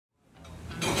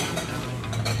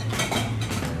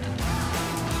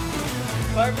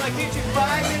Firefly gives you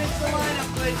 5 minutes to line up,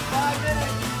 please. 5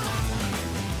 minutes.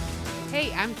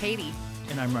 Hey, I'm Katie.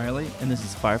 And I'm Riley, and this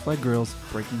is Firefly Girls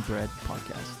Breaking Bread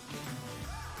podcast.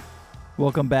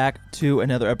 Welcome back to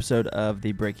another episode of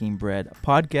the Breaking Bread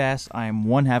podcast. I am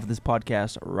one half of this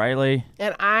podcast, Riley.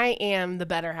 And I am the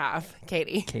better half,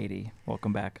 Katie. Katie,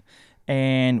 welcome back.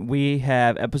 And we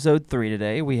have episode 3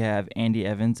 today. We have Andy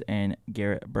Evans and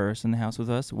Garrett Burris in the house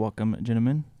with us. Welcome,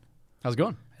 gentlemen. How's it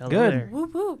going? Good. Woo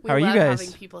woo. We How are you love guys?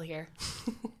 having people here.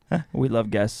 We love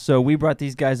guests. So we brought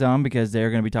these guys on because they're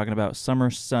going to be talking about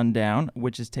Summer Sundown,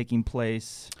 which is taking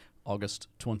place August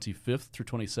 25th through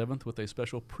 27th with a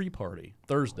special pre-party,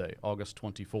 Thursday, August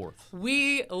 24th.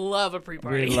 We love a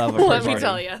pre-party. We love a Let pre-party. me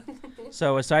tell you.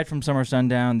 So aside from Summer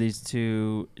Sundown, these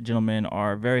two gentlemen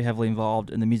are very heavily involved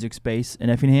in the music space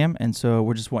in Effingham, and so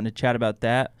we're just wanting to chat about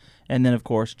that, and then, of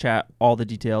course, chat all the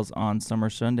details on Summer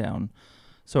Sundown.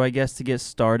 So I guess to get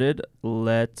started,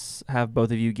 let's have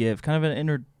both of you give kind of an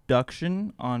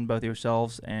introduction on both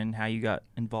yourselves and how you got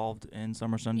involved in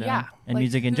Summer Sundown Yeah. and like,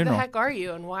 music in general. Who the heck are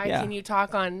you, and why can you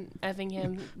talk on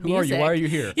Effingham music? Who are you? Why are you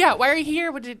here? Yeah, why are you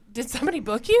here? Did somebody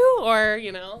book you, or,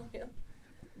 you know? Yeah.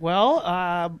 Well,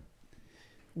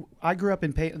 I grew up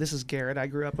in Pana. This is Garrett. I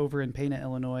grew up over in Pana,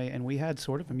 Illinois, and we had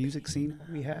sort of a music scene.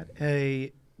 We had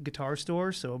a guitar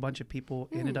store, so a bunch of people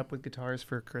ended up with guitars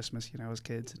for Christmas, you know, as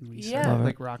kids, and we set up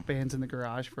like rock bands in the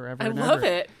garage forever. I and love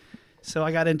ever. it. So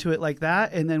I got into it like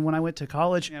that, and then when I went to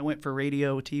college, I went for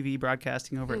radio, TV,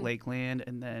 broadcasting over at Lakeland,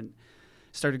 and then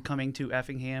started coming to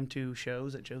Effingham to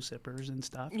shows at Joe Sippers and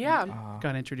stuff. Yeah. And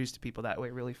got introduced to people that way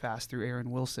really fast through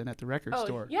Aaron Wilson at the record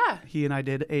store. Yeah. He and I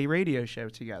did a radio show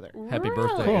together. Happy Really?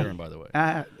 birthday, Cool. Aaron, by the way.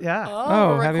 Yeah.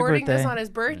 Oh, we're happy recording this birthday. on his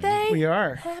birthday? We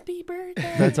are. Happy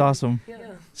birthday. That's awesome. Yeah.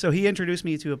 So he introduced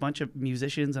me to a bunch of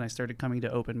musicians, and I started coming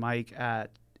to open mic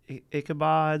at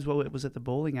Ichabod's. Well, it was at the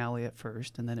bowling alley at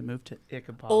first, and then it moved to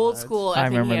Ichabod's. Old school I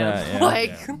remember Effingham. that, yeah.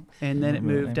 Like, Yeah. And then it Remember that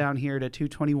moved name. down here to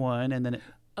 221, and then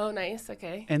oh, nice.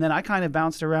 Okay. I kind of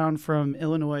bounced around from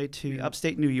Illinois to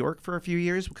upstate New York for a few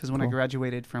years because when I Cool.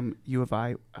 graduated from U of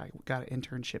I got an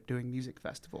internship doing music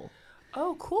festival.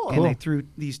 Oh, cool. And they threw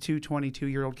these two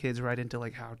 22-year-old kids right into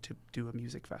like how to do a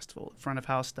music festival, front of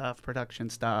house stuff, production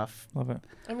stuff. Love it.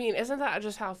 I mean, isn't that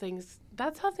just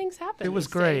that's how things happen? It was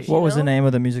these great. days, What you was the know? name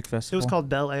of the music It festival? was called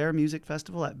Bel Air Music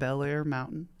Festival at Bel Air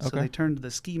Mountain. So Okay. they turned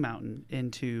the ski mountain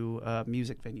into a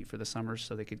music venue for the summers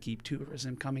so they could keep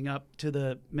tourism coming up to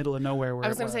the middle of nowhere where I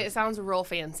was going to say, it sounds real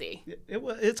fancy.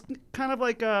 It's kind of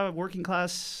like a working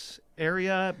class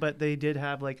area, but they did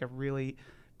have like a really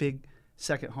big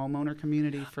second homeowner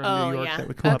community from Oh, New York yeah. that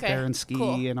would come up Okay, there and ski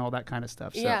cool. and all that kind of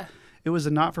stuff. So Yeah. it was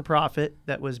a not-for-profit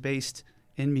that was based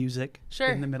in music Sure.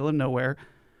 in the middle of nowhere.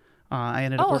 I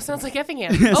ended up Oh, working. sounds like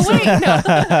Effingham. Oh, wait, no.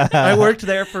 I worked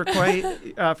there for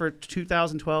for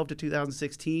 2012 to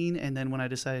 2016, and then when I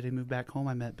decided to move back home,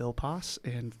 I met Bill Poss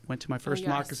and went to my first yes.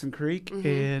 Moccasin Creek.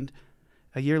 And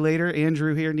a year later,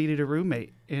 Andrew here needed a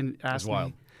roommate and asked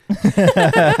wild. me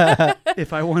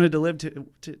if I wanted to live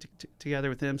together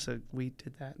with him. So we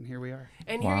did that, and here we are.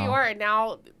 And here you Wow. are. And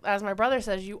now, as my brother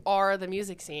says, you are the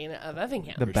music scene of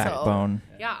Effingham. the So, backbone.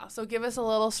 yeah. So give us a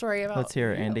little story about Let's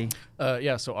hear it, you. Andy.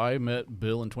 So I met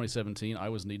Bill in 2017. I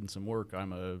was needing some work.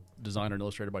 I'm a designer and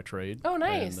illustrator by trade. Oh,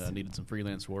 nice. And needed some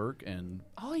freelance work and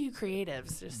All you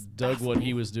creatives just dug what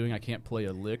he was doing. I can't play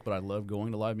a lick, but I love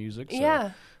going to live music. So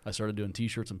Yeah. I started doing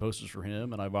T-shirts and posters for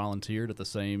him, and I volunteered at the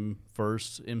same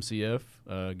first MCF.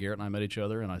 Garrett and I met each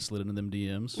other, and I slid into them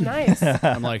DMs. Nice.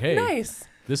 I'm like, hey, Nice.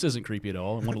 this isn't creepy at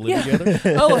all. I want to live together.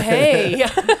 Oh, hey.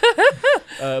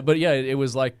 But yeah, it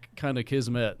was like kind of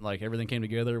kismet. Like everything came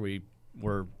together. We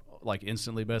were like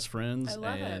instantly best friends, I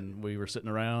love it. and we were sitting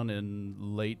around in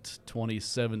late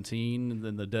 2017,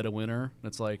 in the dead of winter. And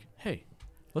it's like, hey,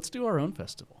 let's do our own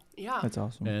festival. Yeah. That's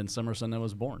awesome. And Summer Sundown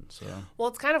was born. So Well,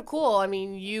 it's kind of cool. I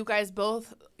mean, you guys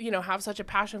both, have such a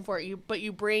passion for it, but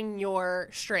you bring your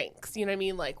strengths, you know what I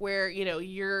mean? Like where,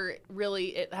 you're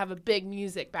really have a big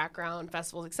music background,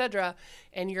 festivals, etc.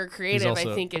 And you're creative,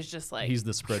 also- I think, is just like, he's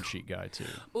the spreadsheet guy too.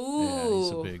 ooh, Yeah,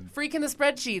 he's a big. freaking the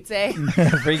spreadsheets, eh?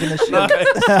 Freaking the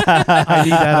shit. I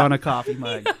need that on a coffee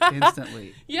mug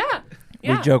instantly. Yeah. We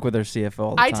Yeah. joke with her CFO all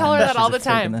the time. I tell her that She's all the freaking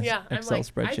time. this Yeah. I'm Excel like,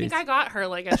 I think spreadsheets. I got her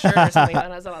like a shirt or something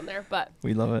that has it on there, but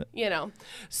We love it.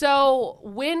 So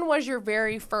when was your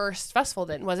very first festival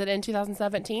then? Was it in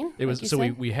 2017? It was like you so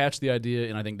said? we hatched the idea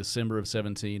in I think December of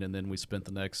 17, and then we spent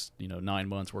the next 9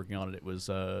 months working on it. It was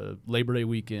Labor Day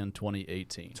weekend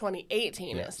 2018.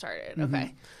 2018 Yeah. it started. Mm-hmm.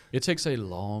 Okay. It takes a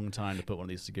long time to put one of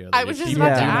these together. I was If just people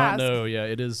about to do not ask. know,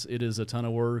 it is a ton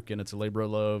of work, and it's a labor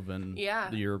of love, and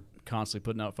Yeah. you're constantly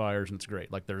putting out fires, and it's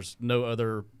great. Like there's no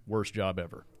other worst job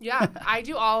ever. Yeah, I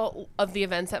do all of the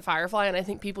events at Firefly, and I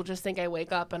think people just think I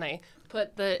wake up and I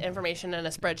put the information in a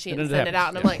spreadsheet and send it out,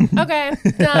 and I'm like, okay,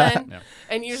 done. Yeah.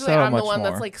 And usually So I'm the much one more.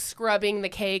 that's like scrubbing the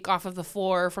cake off of the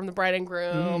floor from the bride and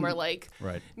groom, or like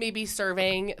Right. maybe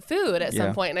serving food at Yeah.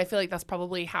 some point. And I feel like that's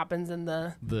probably happens in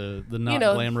the The not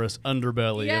know, glamorous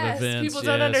underbelly yes, of events. people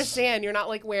don't yes. understand. You're not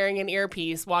like wearing an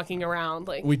earpiece walking around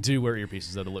like. We do wear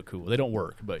earpieces that look cool. They don't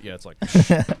work, but yeah, it's like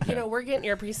You know, we're getting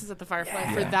earpieces at the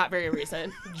Firefly for Yeah. that very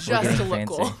reason, just to look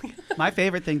fancy. cool. My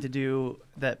favorite thing to do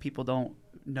that people don't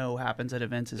know happens at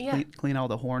events is Yeah. clean all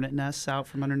the hornet nests out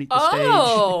from underneath the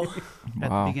Oh, stage at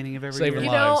Wow. the beginning of every Saving year.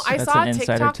 you know, lives. I That's saw an a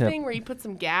insider TikTok tip. thing where you put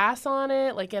some gas on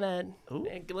it, like in a. Ooh.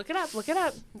 Look it up. Look it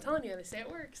up. I'm telling you, they say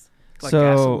it works. Like So-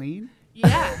 gasoline.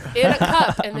 Yeah, in a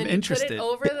cup, and then I'm you put interested. it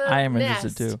over the I am nest,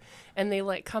 interested too. and they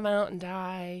like come out and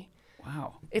die.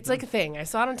 Wow. It's like a thing. I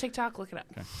saw it on TikTok. Look it up.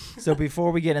 So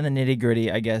before we get in the nitty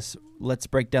gritty, I guess let's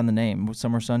break down the name.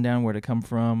 Summer Sundown, where did it come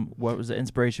from? What was the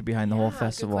inspiration behind the whole Yeah, good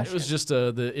festival? question. it was just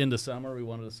the end of summer. We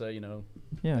wanted to say,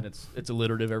 Yeah. and it's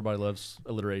alliterative. Everybody loves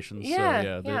alliterations. Yeah, so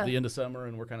yeah, yeah. the end of summer,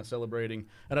 and we're kind of celebrating.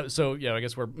 And so yeah, I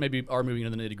guess we're maybe are moving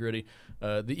into the nitty gritty.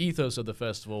 The ethos of the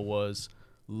festival was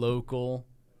local,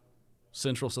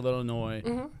 Central Southern Illinois,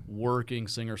 working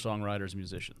singer-songwriters,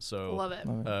 musicians. So Love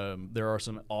it. there are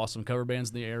some awesome cover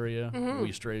bands in the area.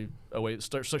 We stray away,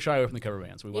 shy away from the cover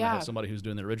bands. We want to Yeah. have somebody who's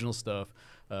doing the original stuff,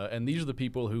 and these are the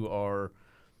people who are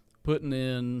putting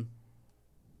in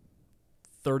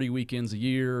 30 weekends a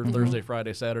year, Thursday,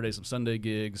 Friday, Saturday, some Sunday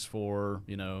gigs for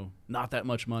not that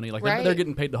much money. Like Right. they're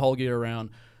getting paid the whole year around.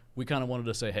 We kind of wanted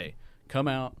to say, hey, come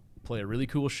out, play a really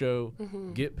cool show,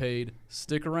 get paid,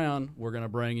 stick around. We're going to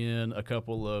bring in a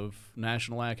couple of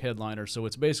national act headliners. So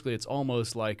it's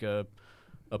almost like a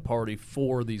party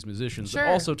for these musicians. Sure. It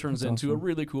also turns That's into a awesome.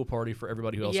 really cool party for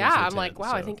everybody who else Yeah, wants to I'm like, attend.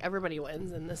 wow. I So think everybody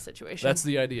wins in this situation. that's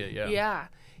the idea. Yeah. Yeah.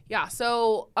 Yeah.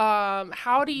 So,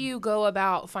 how do you go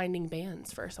about finding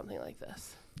bands for something like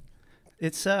this?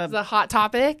 It's Is it a hot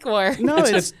topic or? no,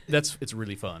 it's It's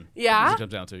really fun. Yeah? As it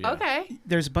comes down to, yeah. Okay.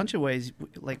 there's a bunch of ways.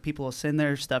 Like people will send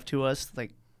their stuff to us.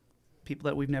 Like people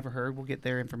that we've never heard, we'll get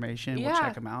their information. We'll Yeah.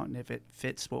 check them out, and if it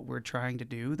fits what we're trying to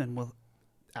do, then we'll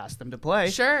ask them to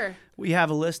play. Sure. We have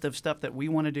a list of stuff that we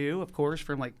want to do, of course,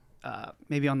 from like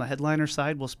maybe on the headliner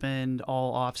side, we'll spend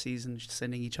all off season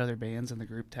sending each other bands in the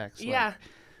group text. Yeah. Like,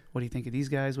 what do you think of these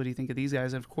guys? What do you think of these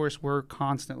guys? And of course, we're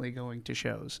constantly going to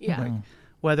shows. Yeah. Like,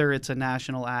 whether it's a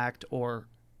national act or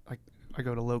like I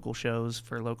go to local shows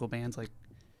for local bands like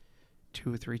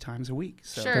 2 or 3 times a week.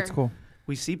 So Sure. That's cool.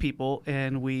 we see people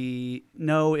and we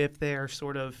know if they're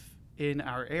sort of in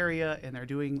our area and they're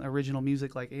doing original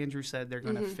music, like Andrew said, they're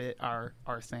going to fit our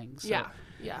thing. So Yeah.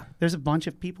 Yeah. there's a bunch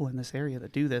of people in this area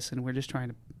that do this, and we're just trying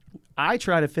to. I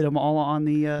try to fit them all on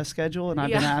the schedule, and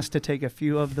I've been Yeah. asked to take a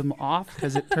few of them off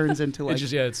because it turns into like It's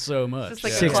just it's so much. Just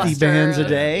like a 60 cluster bands a of-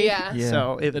 day. Yeah. Yeah.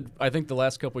 So I think the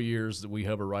last couple of years that we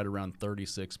hover right around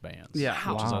 36 bands. Yeah.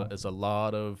 which Wow. is a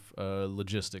lot of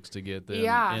logistics to get them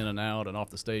Yeah. in and out and off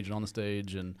the stage and on the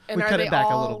stage and We are cut it they back a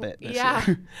all- little bit this Yeah.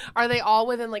 year. Are they all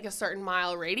within like a certain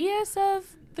mile radius of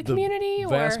the community?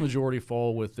 vast or? majority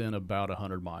fall within about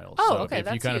 100 miles. Oh, so okay, if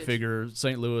you that's kind of huge. figure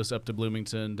St. Louis up to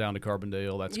Bloomington down to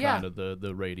Carbondale, that's Yeah. kind of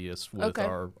the radius with Okay.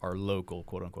 our local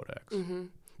quote unquote acts.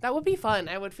 That would be fun.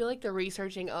 I would feel like the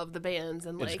researching of the bands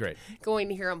and It's like great. going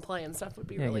to hear them play and stuff would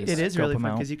be Yeah, really you fun. It is Scope really 'em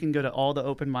fun out. because you can go to all the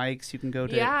open mics. You can go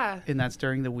to, Yeah. and that's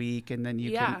during the week, and then you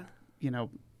Yeah. can,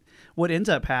 what ends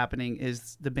up happening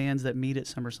is the bands that meet at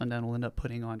Summer Sundown will end up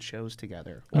putting on shows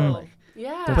together, or Oh, like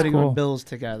yeah. That's putting cool. on bills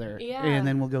together, Yeah. and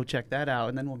then we'll go check that out,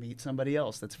 and then we'll meet somebody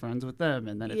else that's friends with them,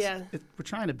 and then Yeah. we're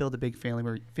trying to build a big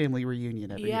family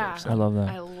reunion every Yeah. year. So. I love that.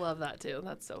 I love that too.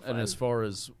 That's so fun. And as far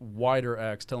as wider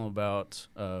acts, tell them about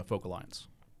Folk Alliance.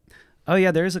 Oh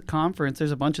yeah, there's a conference.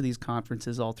 There's a bunch of these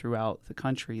conferences all throughout the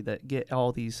country that get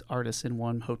all these artists in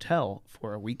one hotel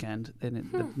for a weekend.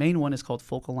 And the main one is called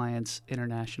Folk Alliance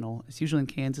International. It's usually in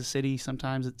Kansas City.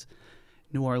 Sometimes it's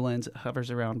New Orleans. It hovers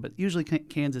around, but usually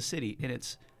Kansas City. And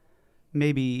it's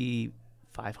maybe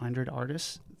 500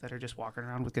 artists that are just walking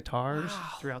around with guitars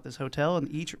throughout this hotel. And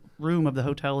each room of the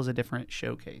hotel is a different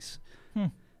showcase.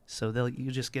 So you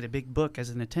just get a big book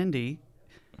as an attendee,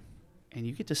 and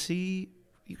you get to see.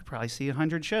 You could probably see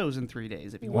 100 shows in 3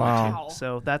 days if you Wow. want to.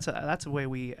 So that's a way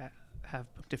we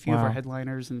have booked a few of Wow. our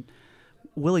headliners. And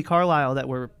Willie Carlisle that's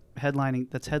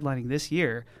headlining this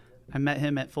year. I met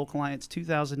him at Folk Alliance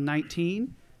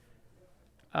 2019,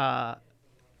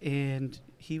 and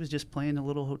he was just playing a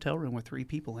little hotel room with 3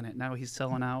 people in it. Now he's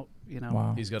selling out,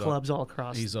 Wow. He's got clubs all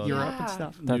across he's on- Europe Yeah. and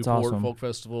stuff. That's Newport awesome. Folk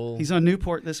Festival He's on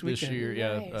Newport this this weekend. year.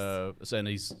 Nice. Yeah, and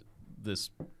he's this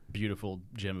beautiful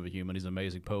gem of a human. He's an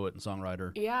amazing poet and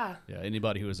songwriter. Yeah. Yeah,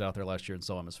 anybody who was out there last year and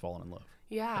saw him has fallen in love.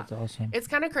 Yeah. That's awesome. It's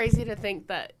kind of crazy to think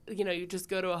that, you just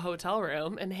go to a hotel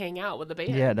room and hang out with the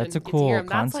band. Yeah, that's and a get to hear cool 'em.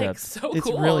 That's like concept. so It's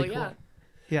cool. really cool. Yeah.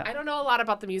 Yeah. I don't know a lot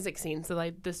about the music scene, so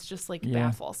like this just like Yeah.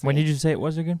 baffles me. When did you say it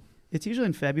was again? It's usually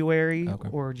in February Okay.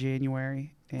 or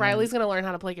January. and Riley's gonna learn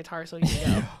how to play guitar so he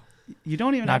can go. You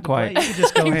don't even Not have to quite. play. You can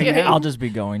just go I'm hang kidding. out. I'll just be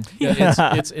going.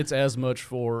 Yeah, it's as much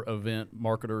for event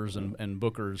marketers and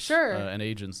bookers Sure. and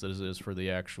agents as it is for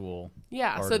the actual.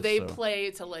 Yeah, so artist, they so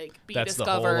play to like be that's the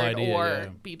whole discovered idea, or yeah.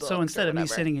 be booked. So instead or of me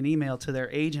whatever. sending an email to their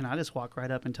agent, I just walk right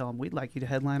up and tell them, we'd like you to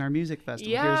headline our music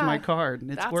festival. Here's Yeah. my card.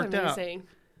 And it's that's worked out. amazing.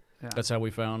 That's how we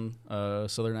found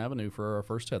Southern Avenue for our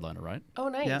first headliner, right? Oh,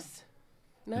 nice. Yeah.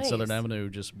 Nice. And Southern Avenue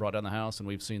just brought down the house, and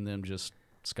we've seen them just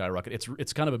skyrocket.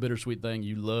 It's kind of a bittersweet thing.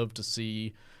 You love to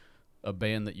see a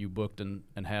band that you booked and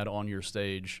had on your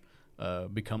stage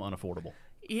become unaffordable.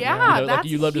 Yeah, like that's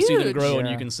you love to see them huge. grow, and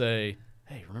you Yeah. can say,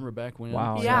 "Hey, remember back when?"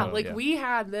 Wow. Yeah, Yeah. like we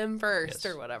had them first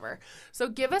Yes. or whatever. So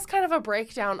give us kind of a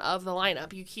breakdown of the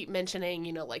lineup. You keep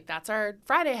mentioning, like that's our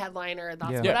Friday headliner,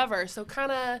 that's Yeah. whatever. So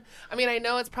kind of, I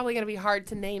know it's probably going to be hard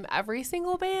to name every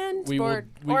single band we or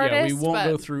will, artist, we won't but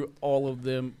go through all of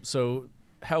them. So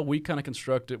how we kind of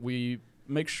construct it, we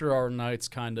make sure our nights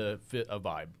kind of fit a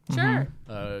vibe. sure.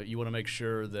 You want to make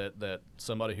sure that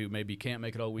somebody who maybe can't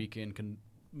make it all weekend can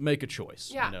make a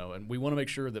choice. Yeah. And we want to make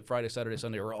sure that Friday, Saturday,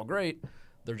 Sunday are all great.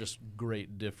 They're just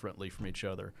great differently from each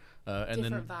other. And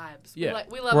Different then vibes. yeah.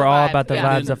 we love We're a all vibe. about the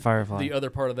yeah. vibes of Firefly. the other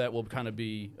part of that will kind of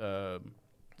be the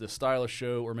style of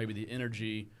show or maybe the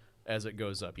energy as it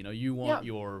goes up. You want Yeah.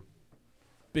 your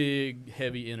big,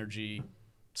 heavy energy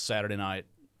Saturday night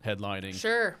headlining.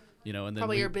 Sure. And then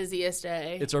Probably your busiest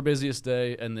day. it's our busiest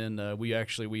day, and then we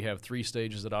have 3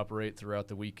 stages that operate throughout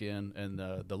the weekend, and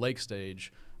the lake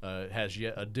stage has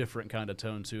yet a different kind of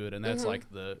tone to it, and that's like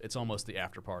it's almost the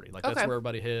after party. Like that's Okay. where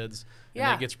everybody heads.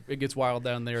 Yeah. And it gets wild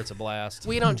down there. It's a blast.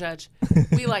 We don't judge.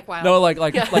 We like wild. No, like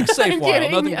safe I'm wild,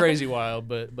 kidding, nothing yeah. crazy wild,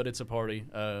 but it's a party.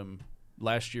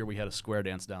 Last year we had a square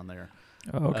dance down there.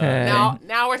 Okay.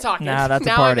 Now we're talking. Now that's a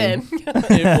now party. I'm in.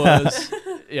 It was,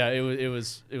 yeah, it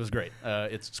was great.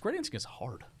 It's square dancing is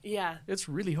hard. Yeah. It's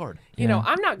really hard. You know,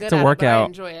 Yeah. I'm not good It's a at it, but I workout.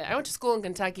 enjoy it. I went to school in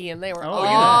Kentucky, and they were Oh,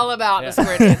 all yeah. about Yeah. the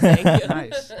square dancing.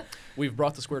 Nice. We've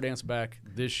brought the square dance back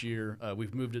this year.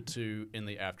 We've moved it to in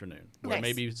the afternoon, where Nice.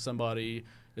 maybe somebody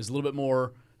is a little bit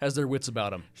more has their wits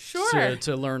about them. Sure.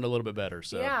 To learn a little bit better.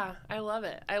 So Yeah, I love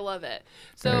it. I love it.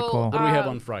 So, Very cool. what do we have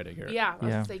on Friday, Garrett? Yeah, I was Yeah.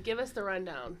 gonna say, give us the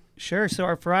rundown. Sure. So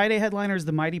our Friday headliner is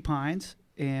the Mighty Pines,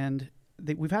 and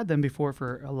we've had them before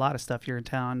for a lot of stuff here in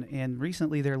town. And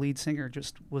recently, their lead singer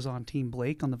just was on Team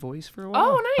Blake on The Voice for a while.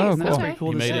 Oh, nice. Oh, And that's cool. pretty cool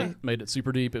He to made see. it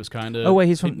super deep. It was kind of Oh wait,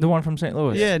 he's from the one from St.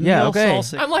 Louis. Yeah, Yeah. Neil Okay.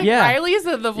 Salsic. I'm like, Yeah. Riley's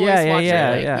the voice Yeah, watcher. yeah,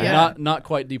 like, yeah. not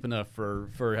quite deep enough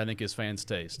for I think his fans'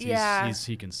 taste. Yeah.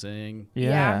 He can sing.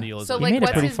 Yeah. Neil is So a- He like, made it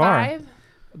what's pretty his far. vibe?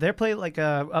 They play like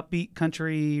a upbeat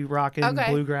country, rockin', Okay.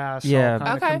 bluegrass, Yeah. all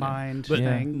kind Okay. of combined But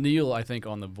thing. Neil, I think,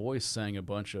 on The Voice sang a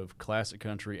bunch of classic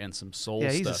country and some soul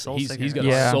Yeah, he's a stuff. soul he's singer. got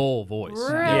Yeah. a soul voice.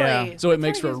 Really? Yeah. So it That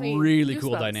makes for kinda a gives me really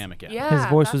cool goosebumps. dynamic, yeah. His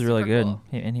voice that's was really super good, cool.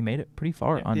 and he made it pretty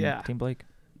far on Yeah. Team Blake.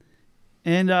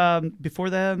 And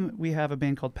before them, we have a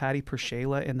band called Patty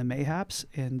Pershela and the Mayhaps,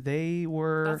 and they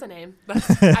were That's a name.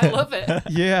 I love it.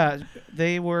 yeah,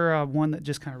 they were one that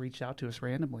just kind of reached out to us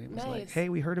randomly. It was like, Nice. "Hey,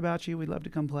 we heard about you. We'd love to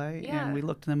come play." Yeah. And we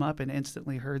looked them up and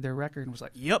instantly heard their record and was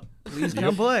like, "Yep, please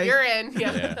come play." You're in.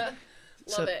 Yeah. Yeah. Love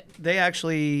So it. They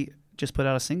actually just put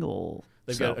out a single.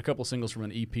 They've so- got a couple singles from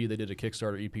an EP. They did a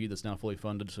Kickstarter EP that's now fully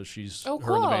funded. So she's Oh,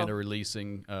 her and the cool. band are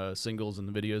releasing singles and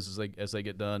the videos as they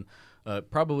get done.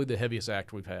 Probably the heaviest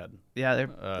act we've had. yeah,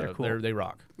 they're cool. They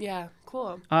rock. Yeah.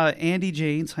 Cool. Andy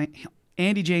Jane's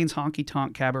Honky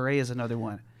Tonk Cabaret is another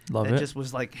one. Love that it. just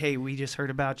was like, "Hey, we just heard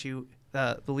about you."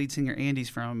 The lead singer Andy's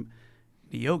from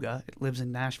Yoga. It lives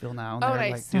in Nashville now, and Oh, they're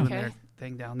nice. like doing Okay. their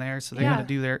thing down there. So they're Yeah. gonna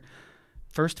do their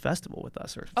first festival with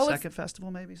us, or Oh, it's second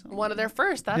festival maybe. Something One of their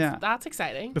first. Yeah. That's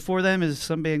exciting. Before them is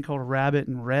some band called Rabbit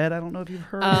and Red. I don't know if you've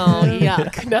heard. Oh, of them.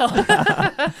 yuck.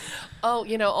 No. Oh,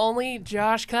 only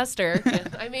Josh Custer. Yeah,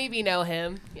 I maybe know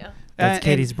him. Yeah. That's and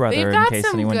Katie's They've brother, in got case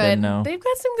some anyone good. didn't know. They've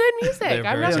got some good music. They're I'm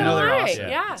very not good. gonna No, they're lie. awesome.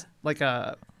 Yeah. Like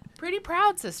a Pretty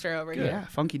proud sister over here. yeah,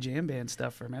 funky jam band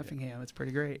stuff from Effingham. It's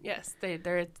pretty great. Yes,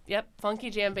 they're. Yep.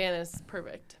 Funky Jam Band is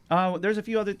perfect. There's a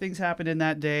few other things happening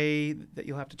that day that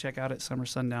you'll have to check out at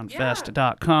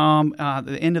summersundownfest.com.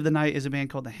 The end of the night is a band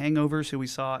called The Hangovers, who we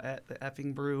saw at the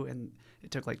Effing Brew, and it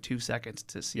took like 2 seconds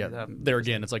to see Yeah. them. There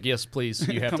again, it's like, yes, please,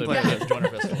 you have Come to play. join our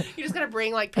festival. You just gotta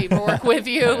bring like paperwork with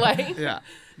you, like. Yeah,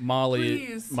 Molly,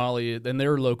 Please. and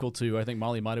they're local too. I think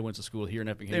Molly might have went to school here in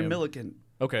Effingham. they're Milliken.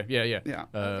 Okay, yeah. Yeah.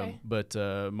 Okay. But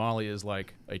Molly is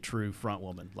like a true front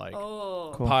woman. Like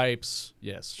Oh, Cool. pipes.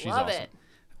 Yes, she's love awesome.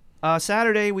 it.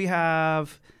 Saturday, we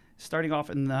have, starting off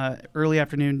in the early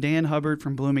afternoon, Dan Hubbard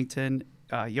from Bloomington,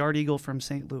 Yard Eagle from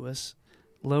St. Louis,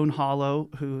 Lone Hollow,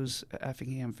 who's a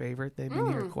Effingham favorite. They've been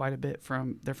here quite a bit.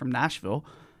 They're from Nashville.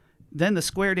 Then the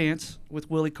Square Dance with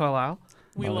Willie Carlisle.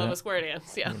 We Love love it. a square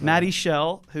dance. Yeah. Maddie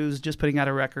Shell, who's just putting out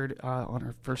a record on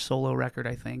her first solo record,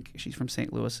 I think. She's from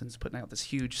St. Louis and is putting out this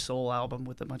huge soul album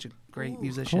with a bunch of great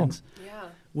musicians. Yeah.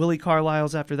 Willie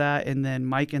Carlisle's after that, and then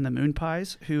Mike and the Moon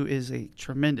Pies, who is a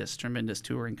tremendous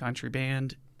touring country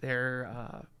band. They're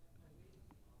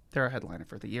a headliner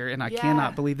for the year, and I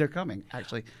cannot believe they're coming.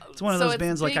 Actually, it's one of So those it's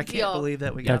bands like big I can't deal. believe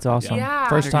that we got. That's them. awesome. Yeah,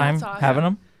 First time that's awesome. having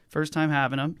them. First time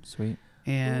having them, Sweet.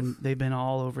 and they've been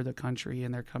all over the country,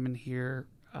 and they're coming here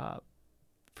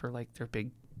for like their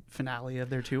big finale of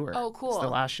their tour. Oh, cool. It's the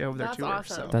last show of their That's tour.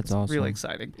 awesome. So That's it's awesome. really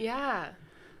exciting. Yeah.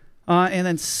 And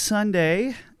then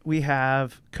Sunday, we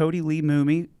have Cody Lee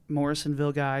Mooney,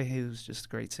 Morrisonville guy, who's just a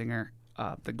great singer.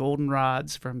 The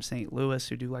Goldenrods from St. Louis,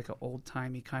 who do like an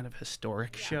old-timey kind of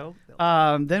historic show.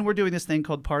 Then we're doing this thing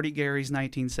called Party Gary's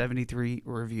 1973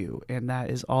 Review, and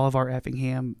that is all of our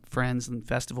Effingham friends and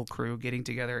festival crew getting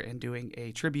together and doing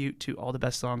a tribute to all the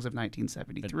best songs of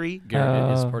 1973.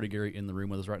 Garrett is Party Gary in the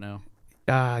room with us right now.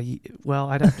 Well,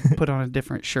 I'd have to put on a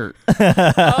different shirt.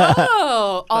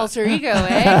 Oh, alter ego,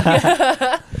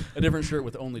 eh? A different shirt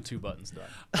with only 2 buttons done.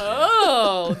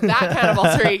 Oh, that kind of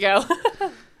alter ego.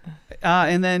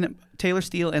 And then Taylor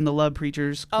Steele and the Love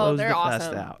Preachers close they're the awesome.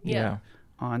 fest out Yeah.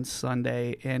 on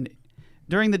Sunday. And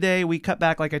during the day, we cut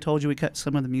back, like I told you, we cut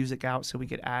some of the music out so we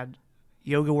could add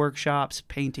yoga workshops,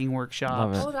 painting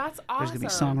workshops. Love Oh, that's awesome. There's going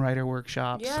to be songwriter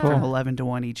workshops Yeah. from Cool. 11 to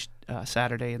 1 each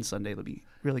Saturday and Sunday. There'll be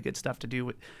really good stuff to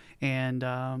do. And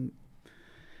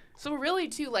So really,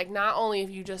 too, like not only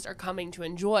if you just are coming to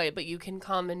enjoy, but you can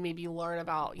come and maybe learn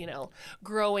about,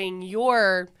 growing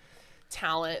your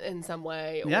talent in some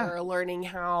way, Yeah. or learning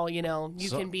how, you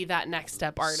So- can be that next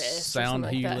step artist. or Sound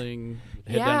something like that. healing.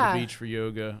 Head down Yeah. to the beach for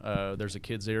yoga. There's a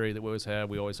kids area that we always have.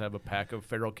 We always have a pack of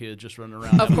feral kids just running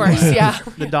around. Of having a course, blast. yeah.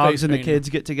 the dogs Face and the painting. kids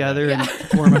get together Yeah. and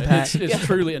form a pack. It's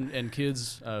truly, and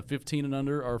kids 15 and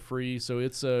under are free. So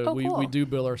it's we cool. do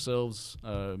bill ourselves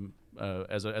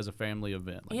as a family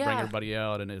event. Like bring Yeah. everybody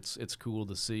out, and it's cool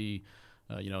to see.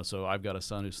 So I've got a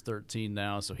son who's 13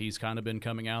 now, so he's kind of been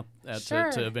coming out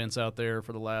Sure. to events out there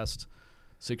for the last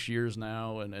 6 years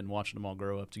now, and watching them all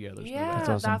grow up together. It's been Yeah, great. That's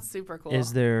that's, awesome. super cool.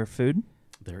 Is there food?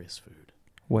 There is food.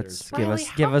 What's Riley,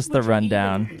 give how us the would you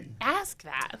rundown. even ask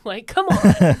that? Like, come on.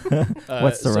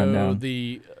 What's the so rundown?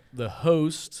 The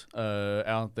host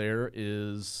out there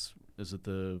is it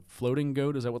the floating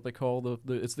goat? Is that what they call the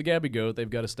it's the Gabby goat. They've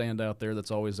got a stand out there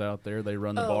that's always out there. They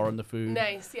run the bar and the food.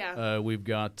 Nice, yeah. We've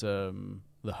got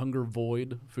the Hunger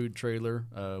Void food trailer,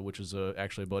 which is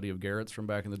actually a buddy of Garrett's from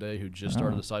back in the day who just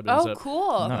started a side business Oh, up.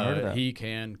 cool. Not heard of that. He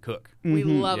can cook. We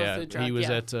love Yeah, a food truck. he was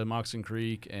yeah. at Moxon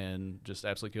Creek and just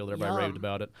absolutely killed. Everybody Yum. raved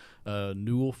about it.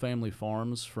 Newell Family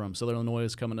Farms from Southern Illinois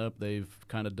is coming up. They've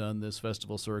kind of done this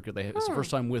festival circuit. It's the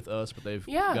first time with us, but they've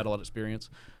Yeah. got a lot of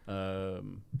experience.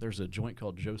 There's a joint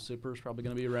called Joe Sipper's probably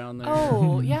going to be around there.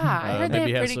 Oh, yeah. I heard they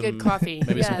maybe have have pretty good some- coffee.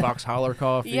 Maybe yeah. some Fox Holler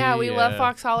coffee. Yeah, we love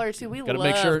Fox Holler, too. We Gotta love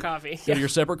make sure coffee. Go to your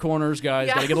separate corners, guys.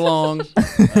 Yeah. Got to get along. No,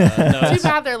 Too it's-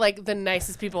 bad they're like the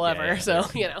nicest people ever. yeah, so,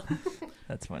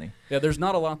 That's funny. yeah, there's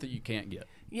not a lot that you can't get.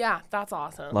 Yeah, that's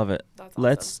awesome. Love it. That's awesome.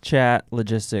 Let's chat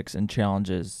logistics and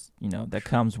challenges, that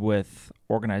comes with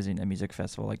organizing a music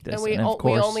festival like this. And we, of we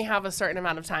course, only have a certain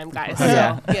amount of time, guys.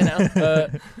 Yeah. So,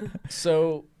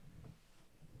 So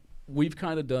we've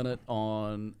kind of done it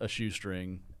on a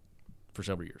shoestring for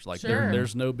several years. Like Sure.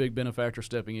 there's no big benefactor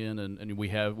stepping in, and we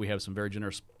have some very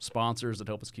generous sponsors that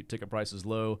help us keep ticket prices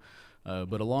low.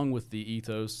 But along with the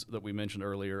ethos that we mentioned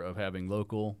earlier of having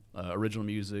local original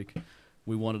music,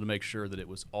 we wanted to make sure that it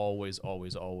was always,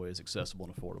 always, always accessible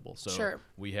and affordable. So Sure.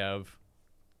 we have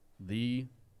the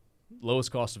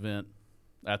lowest cost event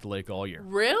at the lake all year.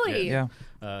 really? Yeah.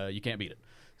 You can't beat it.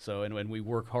 So, and we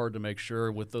work hard to make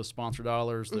sure with those sponsor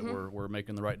dollars that Mm-hmm. we're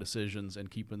making the right decisions and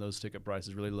keeping those ticket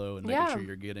prices really low and making Yeah. sure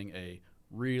you're getting a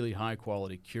really high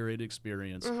quality curated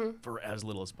experience for as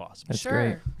little as possible. That's Sure,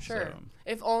 great. sure. So-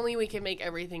 If only we could make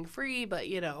everything free, but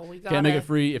we gotta Can't make it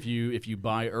free if you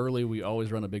buy early. We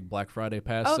always run a big Black Friday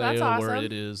pass Oh, sale that's where awesome.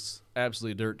 it is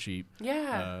absolutely dirt cheap.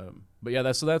 Yeah. But yeah,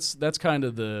 that's kind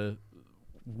of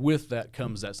with that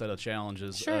comes that set of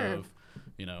challenges Sure. of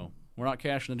we're not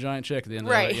cashing a giant check at the end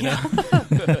of Right. it, you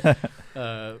know.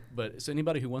 But it's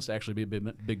anybody who wants to actually be a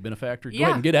big benefactor, go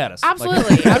ahead and get at us. Like-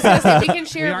 Absolutely. I was going to say we can We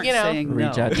share, aren't you know. saying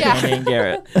Reach no. out to Yeah. Andy and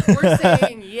Garrett. We're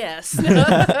saying yes.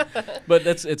 but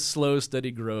it's slow,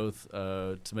 steady growth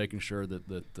to making sure that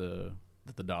the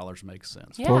dollars make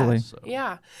sense. Yeah. Totally. So,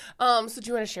 Yeah. So do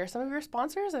you want to share some of your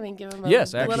sponsors? I mean, give them a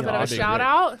Yes, little actually, bit of a that'd be shout great.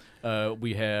 out.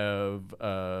 We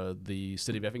have the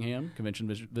City of Effingham Convention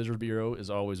Visitors Bureau is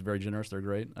always very generous. They're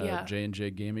great. Yeah.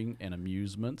 J&J Gaming and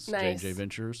Amusements, Nice. J&J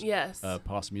Ventures. Yes.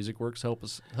 Poss Music Works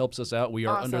helps us out. We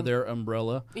are under Awesome. their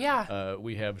umbrella. Yeah.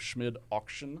 We have Schmid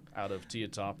Auction out of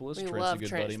Teotopolis. We Trent's love a good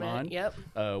Trent buddy of Schmidt. mine.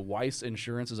 Yep. Weiss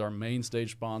Insurance is our main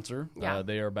stage sponsor. Yeah.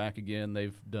 They are back again.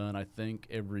 They've done, I think,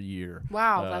 every year.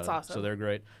 Wow, that's awesome. So they're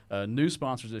great. New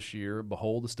sponsors this year,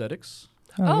 Behold Aesthetics.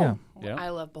 Oh, yeah. Yeah. I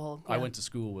love Behold. I Yeah. went to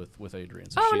school with Adrian.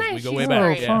 So Oh, we nice. go She's way Oh, back.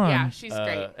 great. fun. Yeah, she's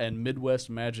great. And Midwest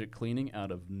Magic Cleaning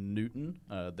out of Newton.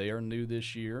 They are new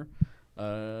this year.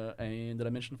 And did I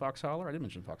mention Fox Holler? I did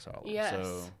mention Fox Holler. Yes.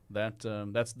 So that's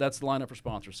the lineup for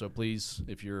sponsors. So please,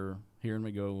 if you're hearing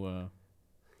me, go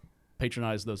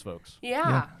patronize those folks.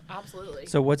 Yeah, absolutely.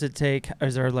 So what's it take?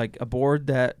 Is there like a board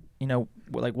that, you know,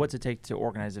 like what's it take to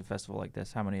organize a festival like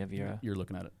this? How many of you? You're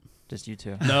looking at it. Just you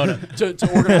two? No.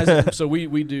 to organize it. So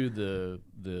we do the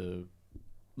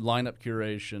lineup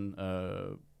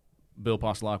curation. Bill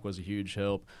Postlock was a huge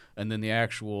help, and then the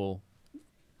actual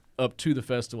up to the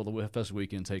festival. The festival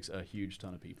weekend takes a huge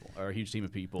ton of people, or a huge team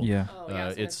of people. Yeah. Oh, yeah, I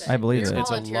was gonna it's- say, I believe your it. It's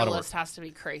a volunteer lot of work. list has to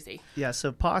be crazy. Yeah,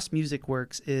 so Poss Music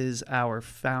Works is our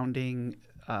founding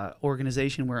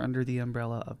organization. We're under the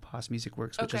umbrella of Poss Music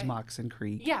Works, which is Okay. Moccasin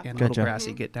Creek Yeah. and Gotcha. Little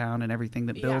Grassy Get Down and everything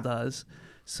that Bill Yeah. does.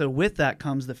 So with that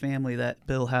comes the family that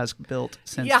Bill has built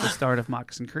since Yeah. the start of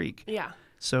Moccasin Creek. Yeah.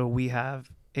 So we have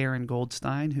Erin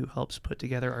Goldstein, who helps put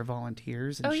together our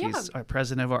volunteers, and Oh, yeah. she's our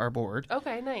president of our board.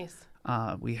 Okay, nice.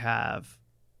 We have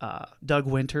Doug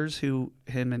Winters, who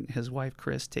him and his wife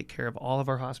Chris take care of all of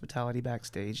our hospitality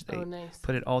backstage. They Oh, nice.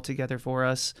 put it all together for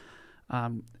us.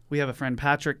 We have a friend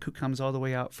Patrick who comes all the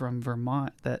way out from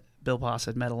Vermont that Bill Poss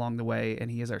had met along the way, and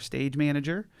he is our stage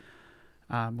manager.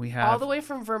 We have All the way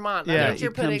from Vermont. Yeah, I think he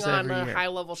you're putting comes on every a year.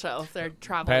 high-level show if they're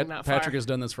traveling that far. Patrick has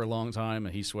done this for a long time,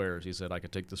 and he swears. He said, I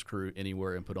could take this crew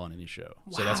anywhere and put on any show.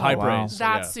 So that's Wow. high Wow. praise. So,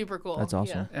 That's yeah. super cool. That's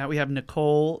awesome. we have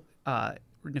Nicole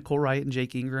Wright and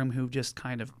Jake Ingram, who just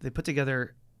kind of they put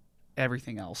together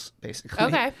everything else basically.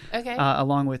 Okay. Okay.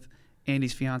 Along with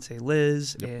Andy's fiance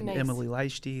Liz and Nice. Emily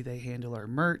Leichty, they handle our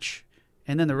merch.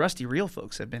 And then the Rusty Reel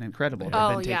folks have been incredible. They've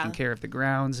Oh, been yeah. taking care of the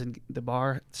grounds, and the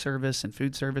bar service and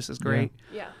food service is great.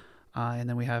 yeah. And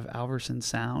then we have Alverson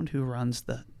Sound, who runs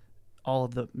all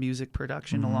of the music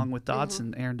production, along with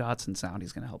Dodson, Aaron Dodson Sound.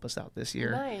 He's going to help us out this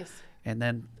year. Nice. And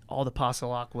then all the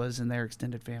Passalacquas and their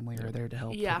extended family are there to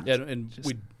help. Yeah. Yeah, and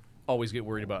we always get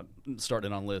worried about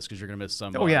starting it on lists because you're going to miss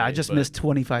somebody. Oh yeah, I just but- missed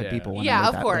 25 yeah. people. When I Yeah, made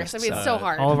of that course. list. I mean, it's so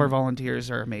hard. All of our volunteers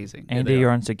are amazing. Andy, they you're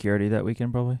are. on security that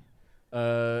weekend probably.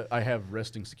 I have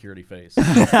resting security face.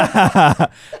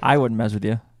 I wouldn't mess with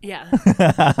you. Yeah.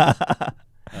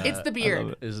 It's the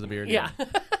beard. Is the beard? Yeah.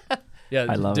 Yeah,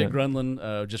 I love Dick it.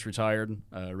 Grunland just retired.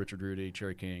 Richard Rudy,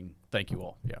 Cherry King. Thank you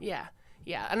all. Yeah. Yeah.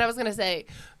 Yeah. And I was going to say,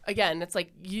 again, it's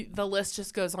like the list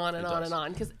just goes on and It on does. and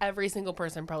on because every single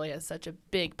person probably has such a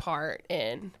big part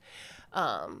in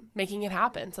making it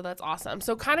happen. So that's awesome.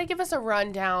 So kind of give us a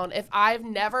rundown. If I've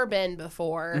never been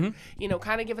before, Mm-hmm.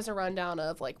 kind of give us a rundown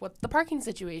of like what the parking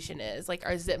situation is. Like,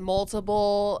 is it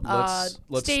multiple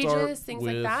Let's stages, start things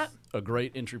with like that? a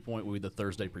great entry point would be the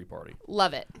Thursday pre-party.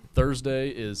 Love it. Thursday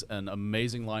is an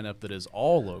amazing lineup that is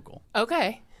all local.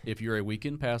 Okay. If you're a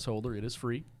weekend pass holder, it is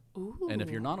free. Ooh. And if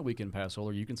you're not a weekend pass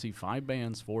holder, you can see 5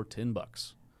 bands for $10.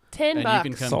 $10. And you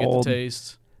can come Sold. get the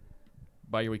taste,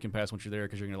 buy your weekend pass once you're there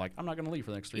because you're gonna like, I'm not gonna leave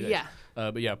for the next 3 days. Yeah.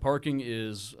 But yeah, parking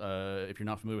is if you're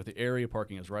not familiar with the area,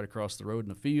 parking is right across the road in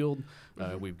the field.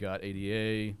 We've got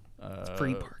ADA.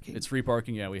 Free parking. It's free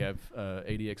parking. Yeah, we have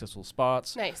ADA accessible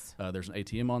spots. Nice. There's an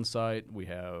ATM on site. We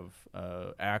have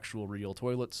actual real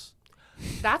toilets.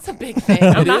 That's a big thing.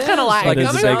 I'm not going to lie. That is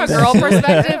a Coming big from a thing. girl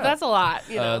perspective, that's a lot.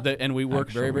 You know? And we work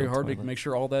Actual very, very real hard to toilets. make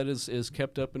sure all that is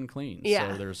kept up and clean.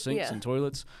 Yeah. So there's sinks Yeah. and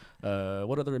toilets.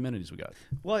 What other amenities we got?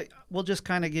 Well, we'll just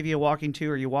kind of give you a walking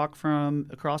tour. You walk from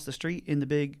across the street in the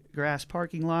big grass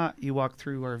parking lot. You walk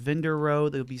through our vendor row.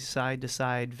 There'll be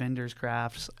side-to-side vendors,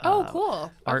 crafts. Oh,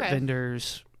 cool. Art Okay.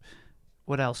 vendors.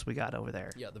 What else we got over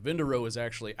there? Yeah, the vendor row is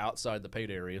actually outside the paid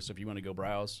area. So if you want to go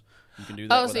browse, you can do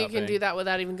that. Oh, so you without can do paying. that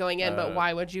without even going in, but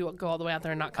why would you go all the way out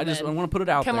there and not I come in? want to put it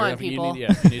out Come there. on, If you people. need,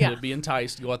 if you need Yeah. to be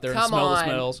enticed, go out there Come and smell on. the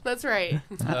smells. That's right.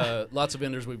 Lots of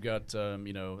vendors. We've got,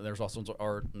 there's all sorts of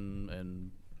art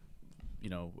and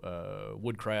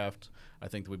woodcraft. I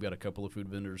think that we've got a couple of food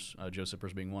vendors, Joe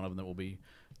Sippers being one of them, that will be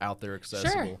out there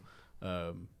accessible.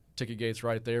 Ticket gates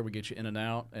right there. We get you in and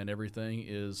out, and everything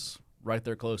is right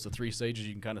there close to 3 stages.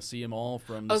 You can kind of see them all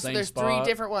from the same so there's spot. 3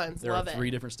 different ones. There Love are it.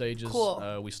 3 different stages.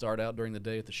 Cool. We start out during the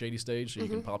day at the shady stage, so you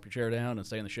can pop your chair down and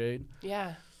stay in the shade.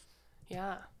 Yeah.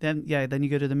 Yeah. Then you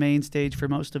go to the main stage for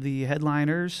most of the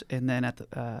headliners, and then at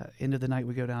the end of the night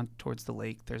we go down towards the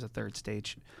lake. There's a 3rd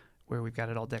stage where we've got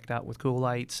it all decked out with cool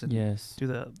lights and Yes. do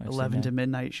the I've seen 11 to that.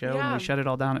 midnight show, and Yeah. we shut it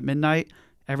all down at midnight.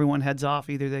 Everyone heads off.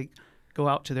 Either they go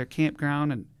out to their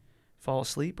campground and fall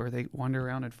asleep, or they wander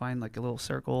around and find like a little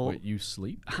circle. Wait, you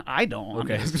sleep? I don't.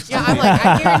 Okay. Yeah, I'm like,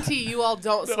 I guarantee you all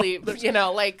don't sleep,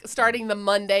 like starting the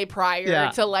Monday prior Yeah,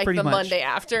 to like pretty the much. Monday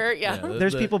after. Yeah.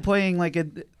 There's people playing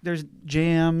there's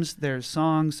jams, there's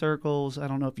song circles. I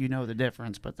don't know if you know the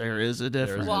difference, but there is a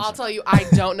difference. Well, I'll tell you, I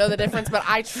don't know the difference, but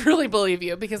I truly believe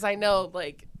you because I know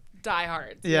like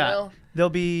diehards. Yeah. You know? There'll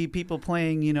be people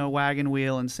playing, wagon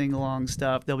wheel and sing along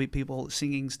stuff. There'll be people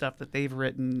singing stuff that they've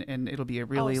written, and it'll be a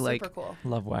really super cool.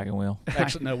 Love Wagon Wheel.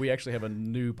 Actually, no, we actually have a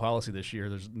new policy this year.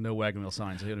 There's no wagon wheel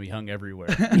signs. They're going to be hung everywhere.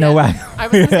 No wagon. I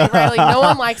was gonna say, Riley, no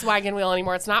one likes wagon wheel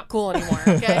anymore. It's not cool anymore.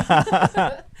 Okay.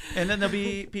 And then there'll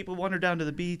be people wander down to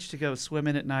the beach to go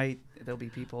swimming at night. There'll be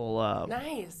people.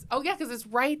 Nice. Oh yeah, because it's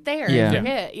right there.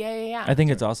 Yeah. Yeah. I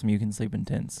think it's awesome. You can sleep in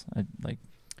tents.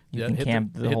 You can hit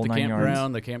camp the whole hit the 9 yards.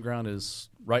 campground. The campground is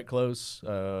right close.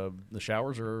 The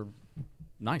showers are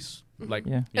nice. Like,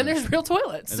 Yeah. And there's real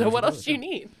toilets. And So there's what real else do you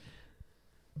need?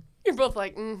 You're both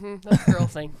like, that's a girl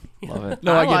thing. Love it.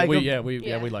 No, I I get like it. 'em. We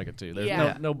Yeah. like it too. There's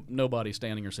Yeah. nobody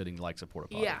standing or sitting likes a porta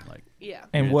potty. Yeah. Like, Yeah.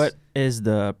 And It's- what is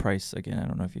the price again? I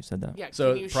don't know if you said that. Yeah.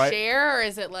 So Can you pri- share, or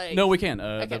is it like? no, we can.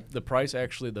 Okay. The price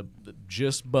actually, the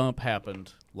just bump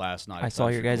happened last night. I saw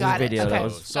your guys' Got it. video. Okay. That Got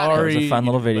was it. sorry. That was a fun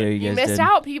little but video you You guys missed did.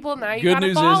 out, people. Now you Good gotta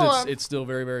news follow is 'em. it's still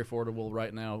very, very affordable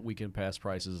right now. Weekend pass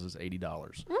prices is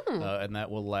 $80, and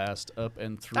that will last up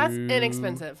and through. That's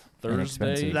inexpensive. Thursday.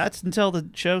 Inexpensive. That's until the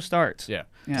show starts. Yeah.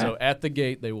 Yeah. So at the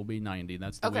gate they will be $90.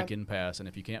 That's the Okay. weekend pass, and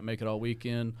if you can't make it all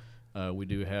weekend, we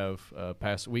do have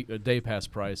day pass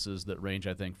prices that range,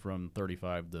 I think, from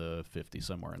 $35 to $50,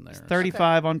 somewhere in there.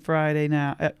 35 on Friday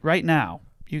now. Right now,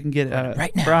 you can get a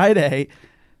Right now. Friday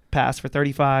pass for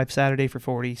 35, Saturday for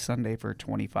 40, Sunday for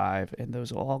 25, and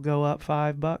those will all go up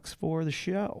 $5 for the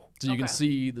show. So you can Okay.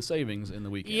 see the savings in the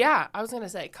weekend. Yeah, I was gonna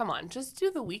say, come on, just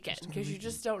do the weekend because you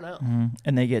just don't know.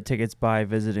 And they get tickets by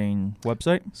visiting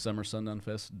website.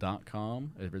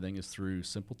 SummerSundownFest.com. Everything is through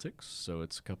SimpleTix, so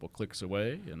it's a couple clicks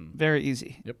away, and Very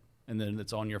easy. yep. And then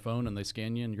it's on your phone, and they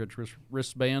scan you, and you get your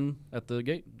wristband at the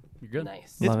gate. You're good.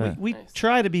 Nice. Love It's- it. we Nice.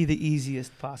 try to be the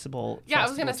easiest possible Yeah, I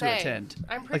was gonna festival to say, attend.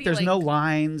 I'm Like pretty there's no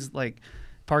lines, like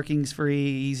parking's free,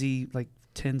 easy, like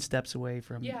 10 steps away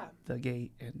from Yeah. the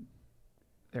gate, and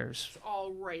there's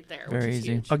all right there. Very which is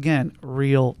easy. Huge. again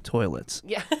real toilets.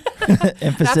 Yeah.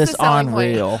 Emphasis selling on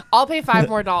point. real. I'll pay $5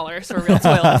 more for real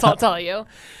toilets, I'll tell you.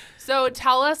 So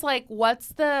tell us, like, what's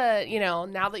the,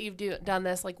 now that you've done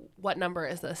this, like, what number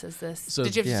is this? So-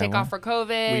 did you have to Yeah, take well- off for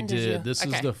COVID? We did. You? This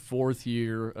okay. is the 4th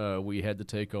year. We had to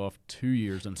take off 2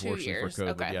 years, unfortunately, years, for COVID.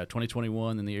 okay. Yeah,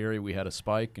 2021 in the area, we had a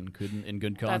spike and couldn't, in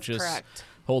good That's conscience, correct.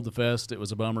 hold the fest. It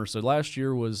was a bummer. So last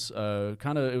year was it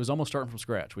was almost starting from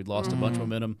scratch. We'd lost a bunch of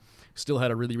momentum. Still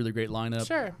had a really, really great lineup.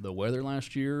 Sure. The weather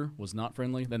last year was not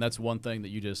friendly. And that's one thing that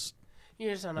you just, You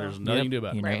just don't know. there's nothing you can do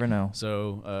about You it. Right. never know.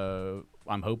 So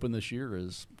I'm hoping this year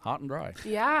is hot and dry.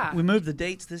 Yeah. We moved the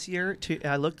dates this year to.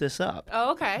 I looked this up.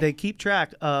 Oh, okay. They keep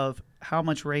track of how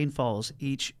much rain falls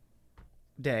each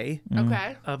day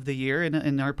Okay. of the year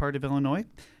in our part of Illinois.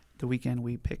 The weekend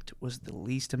we picked was the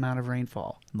least amount of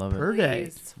rainfall Love it. per day.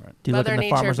 Please. Do you look Mother in the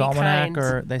Nature, Farmer's be Almanac, kind.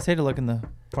 or they say to look in the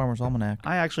Farmer's Almanac?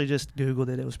 I actually just Googled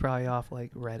it. It was probably off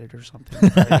like Reddit or something.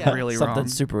 Yeah. Really Something wrong.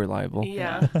 super reliable.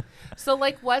 Yeah. So,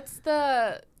 like, what's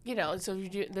the, so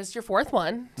this is your 4th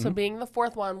one. So, Mm-hmm. being the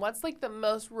 4th one, what's like the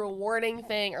most rewarding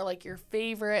thing or like your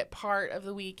favorite part of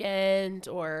the weekend,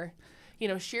 or,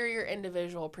 share your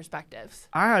individual perspectives?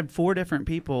 I had 4 different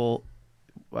people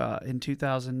in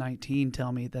 2019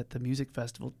 tell me that the music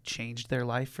festival changed their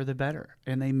life for the better,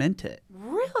 and they meant it.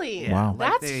 Really? Yeah, Wow.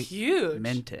 like That's they huge.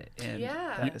 Meant it, and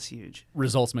Yeah. that is huge.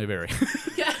 Results may vary.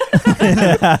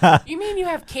 You mean you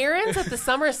have Karens at the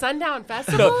Summer Sundown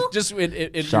Festival? No, just you're going to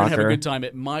have a Shocker. good time.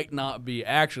 It might not be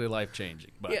actually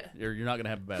life-changing, but Yeah. you're not going to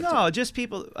have a bad time. No, just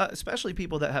people, especially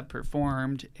people that have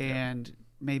performed and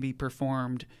maybe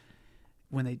performed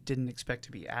when they didn't expect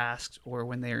to be asked, or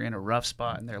when they're in a rough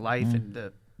spot in their life, and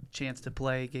the chance to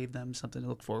play gave them something to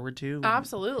look forward to.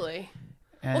 Absolutely.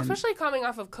 And Well, especially coming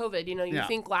off of COVID, you Yeah.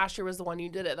 think last year was the one you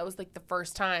did it. That was like the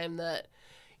first time that,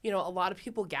 a lot of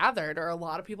people gathered, or a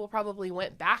lot of people probably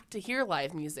went back to hear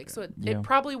live music. So Yeah. it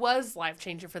probably was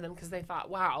life-changing for them, because they thought,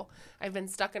 wow, I've been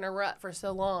stuck in a rut for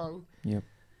so long. Yep.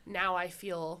 Now I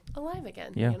feel alive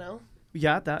again, Yeah.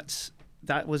 Yeah,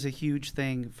 that was a huge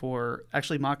thing for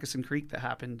actually Moccasin Creek that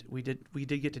happened. We did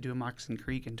get to do a Moccasin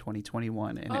Creek in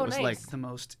 2021, and it was like nice. the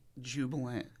most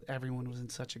jubilant. Everyone was in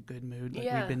such a good mood. Like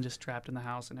Yeah. we'd been just trapped in the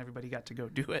house, and everybody got to go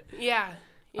do it. Yeah.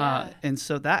 Yeah. And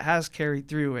so that has carried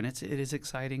through, and it is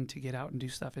exciting to get out and do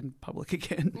stuff in public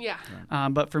again. Yeah.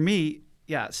 But for me,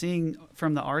 seeing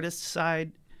from the artist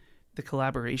side, the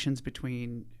collaborations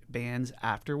between bands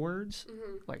afterwards,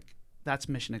 like that's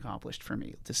mission accomplished for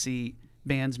me. To see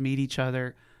bands meet each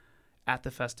other at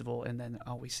the festival, and then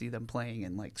we see them playing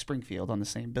in like Springfield on the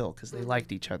same bill because they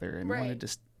liked each other and Right. wanted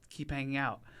to keep hanging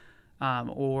out,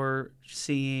 or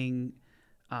seeing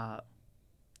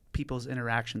people's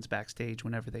interactions backstage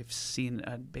whenever they've seen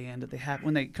a band that they have,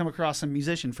 when they come across some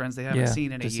musician friends they haven't Yeah,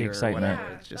 seen in a just the year or excitement. whatever.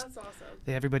 Yeah, It's just that's awesome.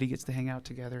 everybody gets to hang out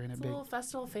together in It's a a big. little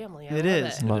festival family. I It love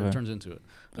is. It. Love it it. turns into it.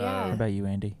 Yeah. What about you,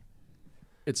 Andy?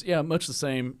 It's much the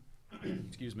same.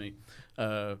 Excuse me.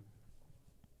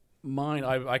 Mine,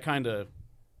 I kind of,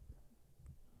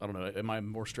 I don't know. Am I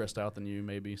more stressed out than you?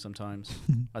 Maybe sometimes.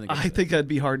 I think that'd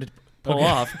be hard to pull Okay.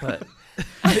 off, but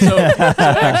so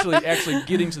actually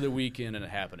getting to the weekend and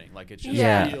it happening, like it just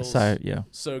Yeah. feels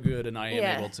so good, and I am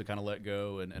Yeah. able to kind of let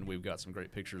go, and we've got some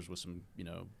great pictures with some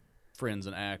friends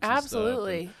and acts.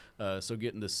 Absolutely. And stuff, and, so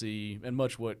getting to see, and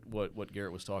much what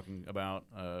Garrett was talking about,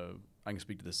 I can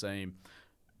speak to the same.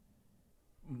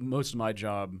 Most of my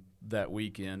job that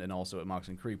weekend, and also at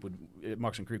Moccasin Creek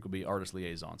would be artist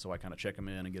liaison. So I kind of check them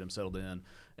in and get them settled in,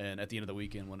 and at the end of the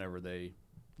weekend, whenever they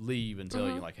leave and tell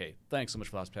you like, hey, thanks so much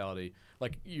for the hospitality.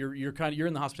 Like you're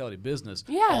in the hospitality business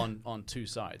Yeah. on two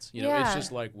sides. It's Yeah.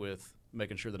 just like with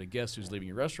making sure that a guest who's leaving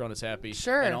your restaurant is happy,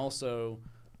 Sure. and also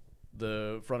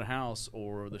the front of house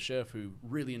or the chef who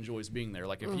really enjoys being there.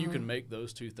 Like if you can make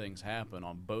those two things happen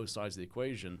on both sides of the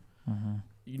equation,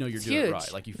 you're It's doing it huge.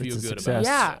 right. Like you It's feel a good success. about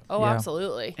Yeah. it. Oh, Yeah.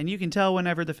 absolutely. and you can tell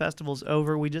whenever the festival's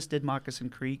over. We just did Moccasin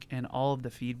Creek, and all of the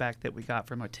feedback that we got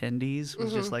from attendees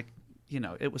was just like,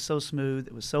 it was so smooth.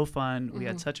 It was so fun. We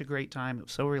had such a great time. It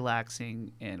was so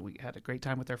relaxing, and we had a great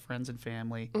time with our friends and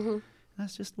family.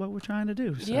 That's just what we're trying to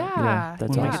do. So Yeah. that's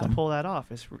when we get awesome. to pull that off,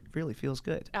 it really feels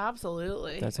good.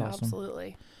 Absolutely. That's awesome.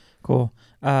 Absolutely. Cool.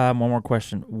 One more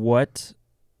question. What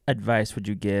advice would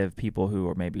you give people who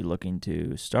are maybe looking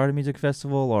to start a music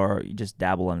festival or just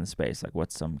dabble in the space? Like,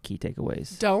 what's some key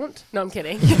takeaways? Don't. No, I'm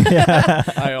kidding.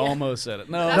 I almost said it.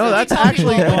 No, That's No, what we that's tell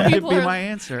actually people when going to people be are- my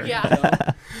answer. Yeah.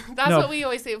 That's No. what we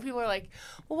always say when people are like,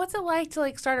 well, what's it like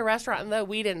to start a restaurant? And though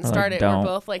we didn't Or like, start it, don't.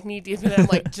 we're both knee deep in it. I'm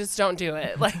like, just don't do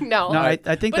it. Like, no. No, I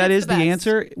think But that it's is the the best.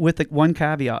 answer with the one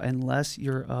caveat, unless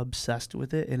you're obsessed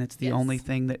with it and it's the Yes. only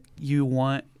thing that you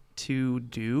want to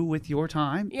do with your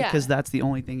time, Yeah. because that's the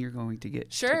only thing you're going to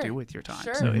get Sure. to do with your time.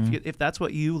 Sure. So Mhm. if that's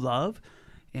what you love,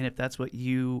 and if that's what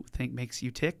you think makes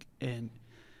you tick, and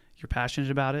you're passionate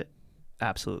about it,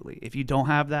 absolutely. If you don't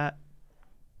have that,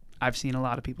 I've seen a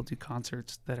lot of people do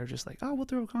concerts that are just like, oh, we'll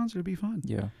throw a concert, it'll be fun.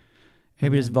 Yeah.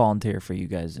 Maybe just then- volunteer for you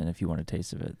guys, and if you want a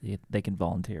taste of it, they can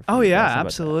volunteer. For Oh you yeah, guys. How about that?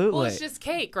 absolutely. Well, it's just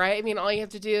cake, right? I mean, all you have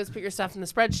to do is put your stuff in the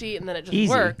spreadsheet and then it just Easy.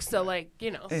 works. So, like,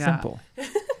 Yeah. Simple.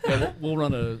 Yeah, we'll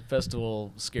run a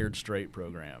festival Scared Straight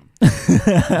program.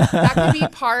 that could be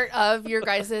part of your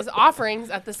guys'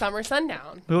 offerings at the Summer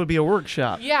Sundown. It would be a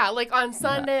workshop. Yeah, like on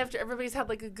Sunday after everybody's had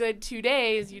like a good 2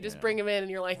 days, you just bring them in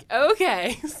and you're like,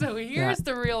 okay, so here's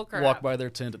the real crap. Walk by their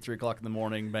tent at 3:00 in the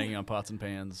morning, banging on pots and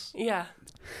pans. Yeah.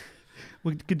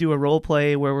 We could do a role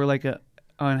play where we're like a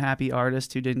unhappy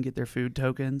artist who didn't get their food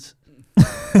tokens.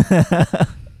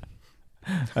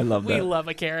 I love We that. love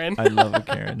a Karen. I love it,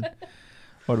 Karen.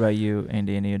 What about you,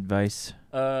 Andy? Any advice?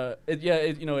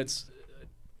 It's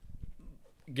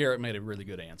Garrett made a really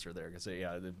good answer there.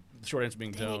 The short answer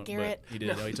being Dang it, don't, Garrett. but he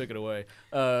did. No, he took it away.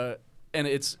 And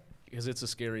it's because it's a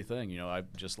scary thing. I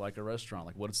just like a restaurant.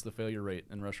 Like, what's the failure rate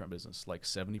in restaurant business? Like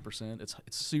 70%. It's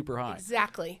super high.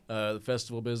 Exactly. The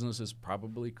festival business is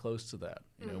probably close to that.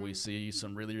 We see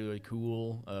some really, really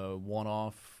cool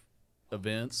one-off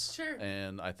events. Sure.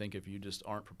 And I think if you just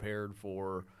aren't prepared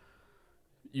for,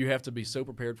 you have to be so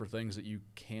prepared for things that you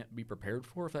can't be prepared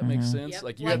for, if that makes sense. Yep.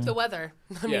 Like you Like have the weather.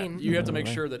 I yeah, mean, you have to make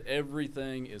Right. sure that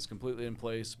everything is completely in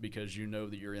place because you know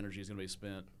that your energy is going to be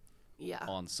spent yeah.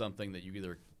 on something that you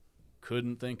either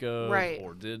couldn't think of Right.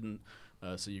 or didn't.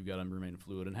 So you've got to remain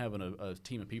fluid and having a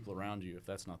team of people around you. If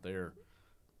that's not there,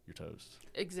 you're toast.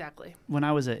 Exactly. When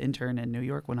I was an intern in New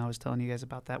York, when I was telling you guys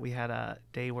about that, we had a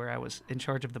day where I was in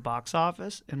charge of the box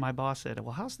office, and my boss said,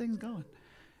 well, how's things going?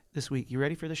 this week. You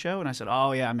ready for the show? And I said,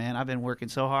 oh, yeah, man. I've been working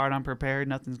so hard. I'm prepared.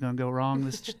 Nothing's going to go wrong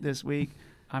this week.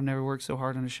 I've never worked so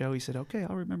hard on a show. He said, okay,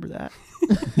 I'll remember that.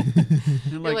 And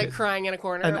You're like crying in a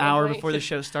corner. an at hour one point. before the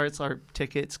show starts, our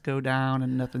tickets go down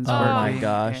and nothing's Oh working. my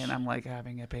gosh. And I'm like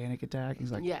having a panic attack.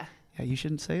 He's like, Yeah. yeah, you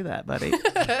shouldn't say that, buddy.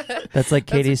 That's like That's what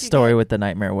Katie's you story get. with the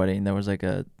nightmare wedding. There was like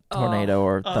a tornado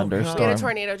or Oh, thunderstorm. We had a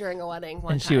tornado during a wedding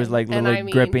one and time. she was like and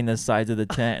literally gripping the sides of the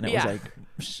tent, and it Yeah.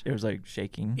 was like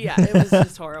shaking. Yeah, it was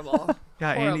just horrible.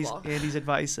 Yeah, Horrible. Andy's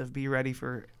advice of be ready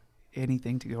for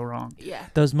anything to go wrong. Yeah.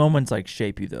 Those moments like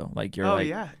shape you though. Like you're Oh, like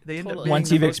yeah. They end up Totally. being once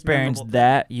the you've most experienced memorable.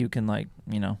 that, you can like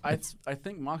I it's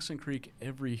think Moxon Creek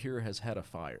every year has had a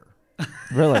fire.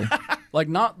 really Like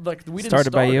not like we didn't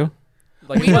started by start you. it.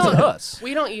 Like We it wasn't don't- us.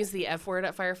 We don't use the F word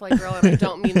at Firefly Grill, and I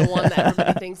don't mean the one that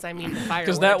everybody thinks I mean the fire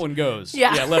Because word. that one goes.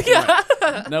 Yeah. Left and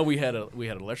right. No, we had an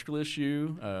electrical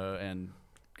issue, and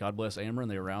God bless Ameren.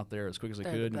 They were out there as quick as they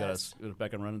They're could the and got best. us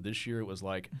back and running. This year it was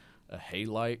like a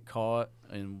haylight caught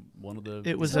in one of the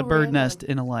It was So a bird random. nest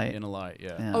in a light. in a light.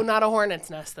 Yeah. Yeah. Oh, not a hornet's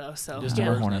nest, though. So Just Yeah. a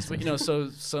bird's Hornets nest. But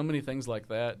nest. so many things like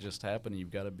that just happen. And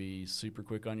you've got to be super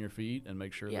quick on your feet and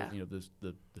make sure Yeah. that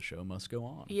the show must go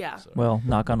on. Yeah. So, Well,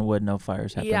 knock on wood, no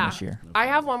fires happen Yeah. this year. I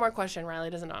have one more question. Riley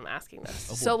doesn't know I'm asking this.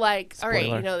 Oh, boy. So, like, all right,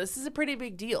 Spoiler. this is a pretty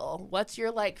big deal. What's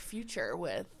your, like, future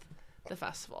with the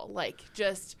festival? Like,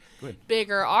 just Go ahead.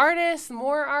 bigger artists,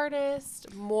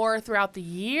 more throughout the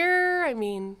year? I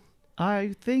mean,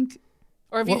 I think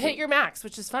or if you Well- hit your max,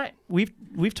 which is fine. we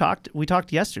talked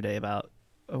yesterday about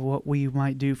what we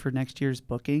might do for next year's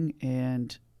booking,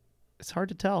 and it's hard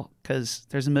to tell because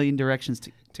there's a million directions to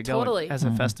go Totally. as a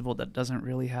Mhm. festival that doesn't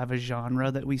really have a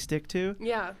genre that we stick to.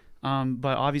 Yeah.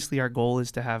 But obviously our goal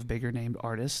is to have bigger named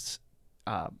artists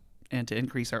and to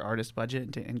increase our artist budget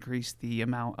and to increase the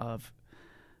amount of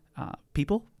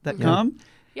people that Mhm. come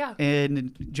Yeah.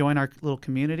 and join our little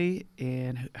community.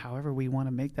 And however we want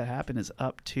to make that happen is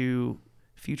up to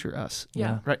future us.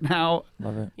 Yeah. Right now,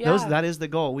 Love it. Yeah. that is the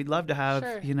goal. We'd love to have,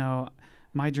 Sure.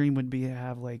 my dream would be to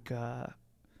have like a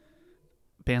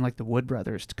band like the Wood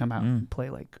Brothers to come out and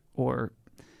play or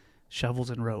Shovels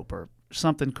and Rope or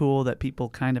something cool that people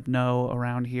kind of know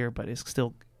around here, but it's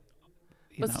still,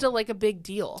 But still, like, a big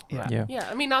deal. yeah. Yeah. Yeah.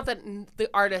 I mean, not that the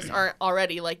artists aren't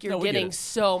already, like, you're No, we get getting it.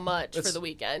 so much for It's- the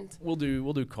weekend. We'll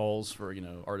do calls for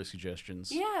artist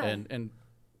suggestions. Yeah. And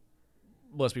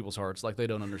bless people's hearts, like they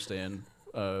don't understand.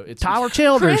 It's Tyler Chris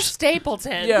Childers.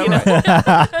 Stapleton. Yeah, you know? right.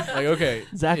 Like okay,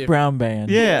 Zach if- Brown band.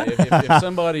 Yeah. If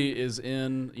somebody is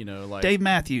in like Dave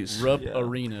Matthews. Rupp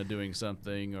Arena doing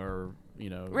something, or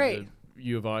Right. the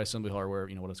U of I Assembly Hall, where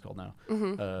what it's called now,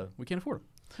 we can't afford them.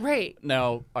 Right.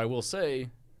 Now I will say,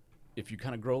 if you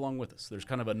kind of grow along with us, there's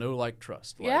kind of a like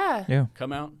trust. Like, Yeah. Yeah.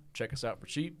 come out, check us out for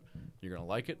cheap. You're gonna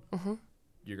like it.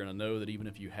 You're gonna know that even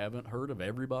if you haven't heard of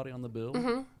everybody on the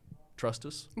bill, trust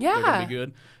us. They're Yeah. gonna be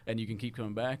good, and you can keep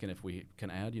coming back. And if we can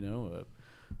add,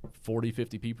 40,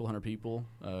 50 people, 100 people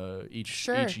each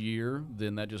year,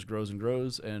 then that just grows and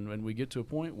grows. And when we get to a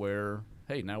point where,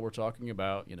 hey, now we're talking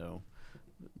about,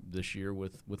 this year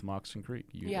with Moxon Creek,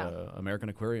 American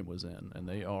Aquarium was in, and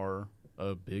they are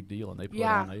a big deal, and they put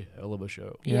Yeah. on a hell of a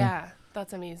show. Yeah.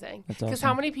 That's amazing. That's Because awesome.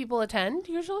 how many people attend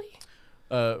usually?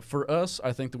 For us,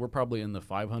 I think that we're probably in the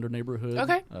 500 neighborhood.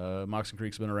 Okay. Moxon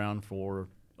Creek's been around for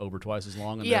over twice as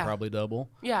long, and Yeah. they're probably double.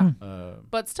 Yeah. Uh,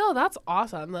 But still, that's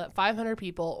awesome that 500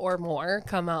 people or more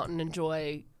come out and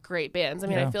enjoy great bands. I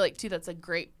mean, Yeah. I feel like, too, that's a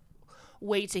great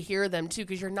way to hear them, too,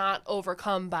 because you're not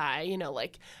overcome by,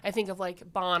 like, I think of, like,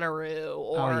 Bonnaroo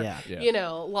or, yeah. Yeah.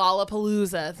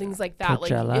 Lollapalooza, things like that.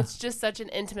 Coachella. Like, it's just such an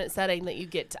intimate setting that you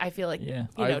get, I feel like, Yeah.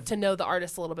 to know the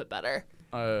artist a little bit better.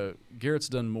 Garrett's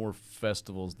done more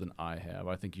festivals than I have.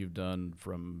 I think you've done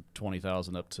from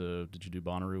 20,000 up to, did you do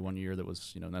Bonnaroo one year? That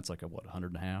was, and that's like 100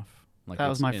 and a half? Like That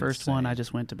was that's my first one. I insane.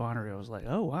 just went to Bonnaroo. I was like,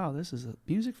 oh, wow, this is a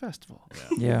music festival.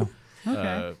 Yeah.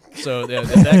 Okay. So that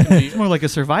can be. It's more like a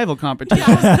survival competition.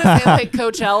 I was gonna say, like,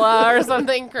 Coachella or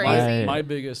something crazy. Right. My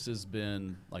biggest has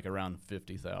been like around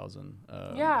 50,000.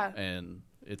 Yeah. And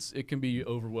it can be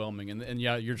overwhelming. And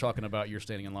yeah, you're talking about you're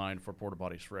standing in line for porta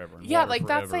potties forever. And Yeah, water like,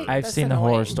 that's, forever. like- I've That's seen the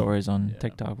horror annoying. stories on Yeah.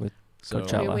 TikTok with So- I mean,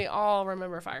 Coachella. we all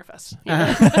remember Firefest.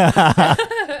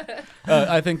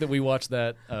 I think that we watched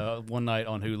that one night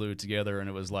on Hulu together, and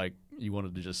it was like you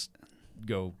wanted to just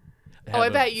go. Oh, I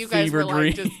have a bet you guys were fever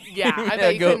like, dream. I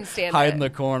bet you go couldn't stand hide it. in the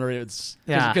corner. It's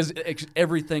Yeah. because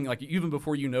everything, like even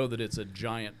before you know that it's a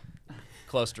giant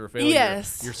cluster of failure,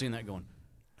 Yes. you're seeing that going.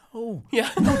 No, no, Yeah.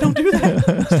 no, don't do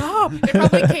that. Stop. It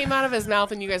probably came out of his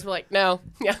mouth, and you guys were like, "No,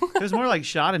 yeah, It was more like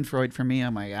Schadenfreude for me.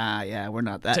 I'm like, yeah, we're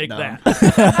not that Take dumb. that.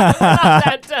 not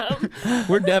that dumb."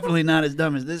 We're definitely not as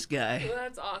dumb as this guy.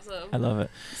 That's awesome. I love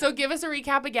it. So give us a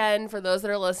recap again for those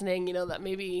that are listening. That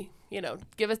maybe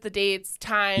give us the dates,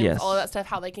 times, Yes. all of that stuff,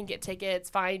 how they can get tickets,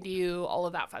 find you, all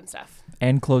of that fun stuff.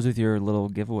 And close with your little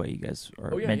giveaway you guys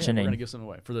are Oh yeah, mentioning. we're gonna give some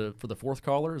away for the fourth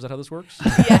caller. Is that how this works?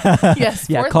 Yeah. Yes.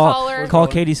 Yeah, Fourth call caller. call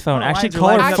Katie's phone. Oh, Actually, lines are call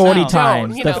her lighting up 40 now.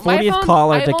 times. Don't, The my 40th phone,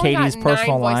 caller I've to only got Katie's 9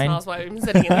 personal line. voicemails while I've been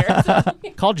sitting in here.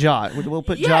 So. Call Josh. We'll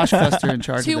put Yes. Josh Fester in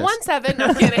charge of this. 217. No,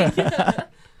 I'm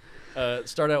kidding.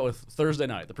 Start out with Thursday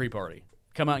night, the pre-party.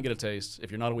 Come out and get a taste. If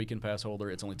you're not a weekend pass holder,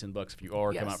 it's only $10. If you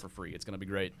are, come Yes. out for free. It's gonna be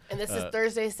great. And this is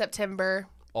Thursday, September.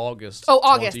 August. Oh,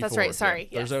 August, that's 24th, right, yeah. sorry,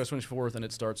 yes. Thursday, August 24th, and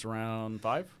it starts around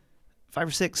 5? 5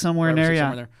 or 6 somewhere in there, yeah.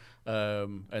 Somewhere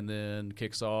in there. And then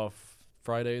kicks off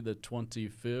Friday the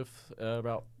 25th,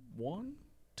 about 1,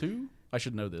 2. I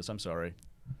should know this. I'm sorry.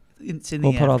 It's in the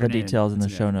We'll put all the afternoon. details in the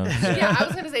show notes. Yeah, I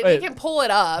was going to say, Wait. we can pull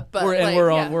it up. But We're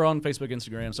yeah. on Facebook,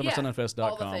 Instagram, Yeah,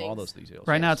 summersundownfest.com, all all the those details.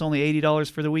 Right now, it's only $80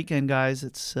 for the weekend, guys.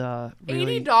 It's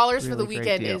really, $80 for the really great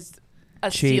weekend deal. is a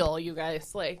Cheap. steal, you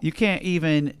guys. Like, You can't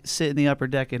even sit in the upper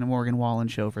deck in a Morgan Wallen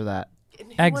show for that. who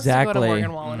wants to go to Exactly.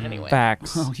 Morgan Wallen anyway?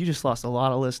 Facts. Oh, you just lost a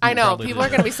lot of listeners. I know. Probably People did. are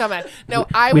going to be so mad. No,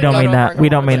 I We would don't go mean to that. Morgan We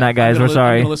don't Wallen. mean that, guys. I'm We're gonna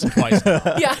sorry. listen twice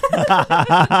now.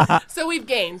 Yeah. So we've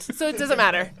gained. So it doesn't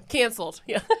matter. Canceled.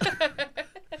 Yeah.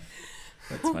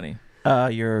 That's funny.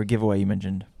 Your giveaway you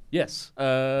mentioned. Yes.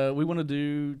 We want to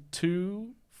do 2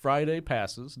 Friday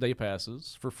passes, day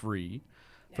passes, for free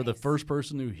for the first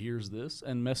person who hears this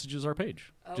and messages our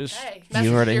page. Just Okay.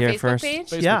 You heard it Message your here Facebook first. Page?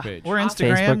 Facebook Yeah, page. or Awesome.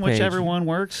 Instagram, Facebook page. whichever one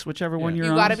works, whichever one Yeah. you're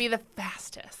You on. got to be the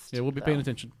fastest. Yeah, we'll be paying though.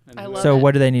 attention. And I do love that. So it.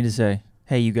 what do they need to say?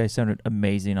 Hey, you guys sounded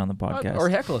amazing on the podcast. Or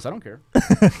heckle us. I don't care.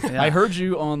 Yeah. I heard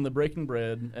you on the Breaking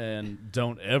Bread, and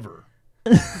don't ever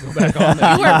go back on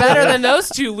there. You are better than those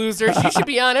two losers. You should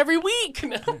be on every week.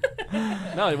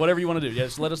 No, whatever you want to do. Yeah,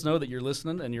 just let us know that you're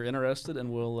listening and you're interested,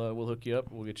 and we'll hook you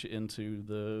up. We'll get you into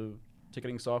the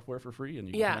ticketing software for free, and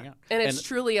you can hang Yeah. out. And it's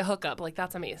truly a hookup. Like,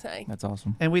 that's amazing. That's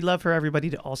awesome. And we'd love for everybody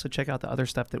to also check out the other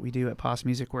stuff that we do at Poss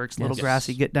Music Works. Little Yes.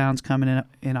 Grassy Get Downs coming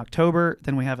in October.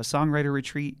 Then we have a songwriter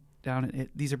retreat down.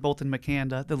 These are both in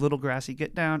Makanda. The Little Grassy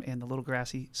Get Down and the Little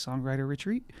Grassy Songwriter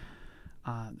Retreat.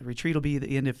 The retreat will be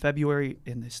the end of February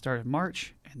and the start of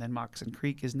March, and then Moccasin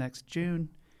Creek is next June.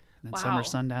 And then Wow. Summer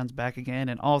Sundown's back again,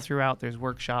 and all throughout there's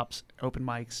workshops, open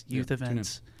mics, youth tune in.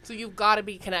 events. So you've got to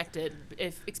be connected,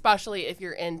 especially if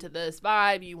you're into this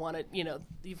vibe. You want to,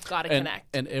 you've got to and,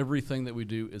 connect. and everything that we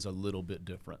do is a little bit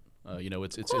different.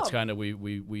 It's Cool. kind of we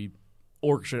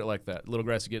orchestrate it like that. Little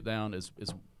Grassy Get Down is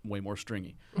way more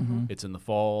stringy. Mm-hmm. It's in the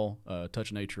fall.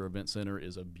 Touch Nature Event Center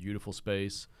is a beautiful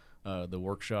space. The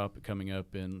workshop coming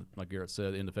up in, like Garrett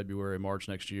said, end of February, March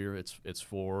next year. It's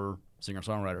for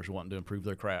singer-songwriters wanting to improve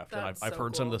their craft. And That's I've so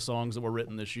heard some of cool. the songs that were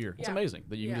written this year. It's Yeah. amazing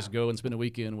that you can Yeah. just go and spend a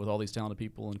weekend with all these talented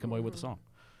people and come away with a song.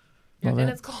 Yeah, Love and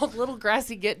it. it's called Little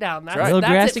Grassy Get Down. That's, right. Little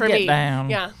that's Grassy it for Get me. Down.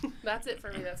 Yeah, that's it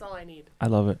for me. That's all I need. I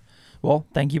love it. Well,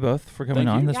 thank you both for coming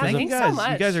Thank on. you. This Yeah, was thanks a, so You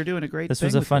much. guys are doing a great this thing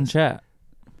was a with fun this. chat.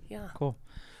 Yeah. Cool.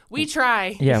 We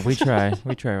try. Yeah, we try.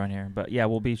 We try around here. But yeah,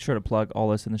 we'll be sure to plug all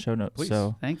this in the show notes. Please.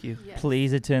 So Thank you. Yes.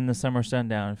 please attend the Summer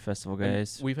Sundown Festival, And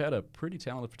guys. we've had a pretty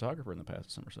talented photographer in the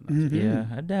past summer. Sundown. Mhm.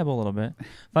 Yeah, I dabble a little bit.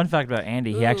 Fun fact about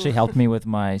Andy, he actually Ooh. helped me with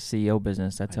my CEO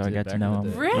business. That's I how I did got back to in know the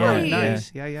him. day. Really? Yeah,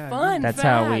 Nice. Yeah. Fun. That's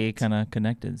how we fact. kind of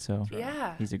connected. So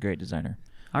Yeah. he's a great designer.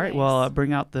 All right. Well, Nice.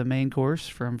 bring out the main course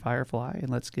from Firefly and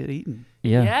let's get eating.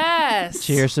 Yeah. Yes.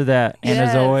 Cheers to that. And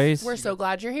as Yes. always, We're so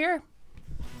glad you're here.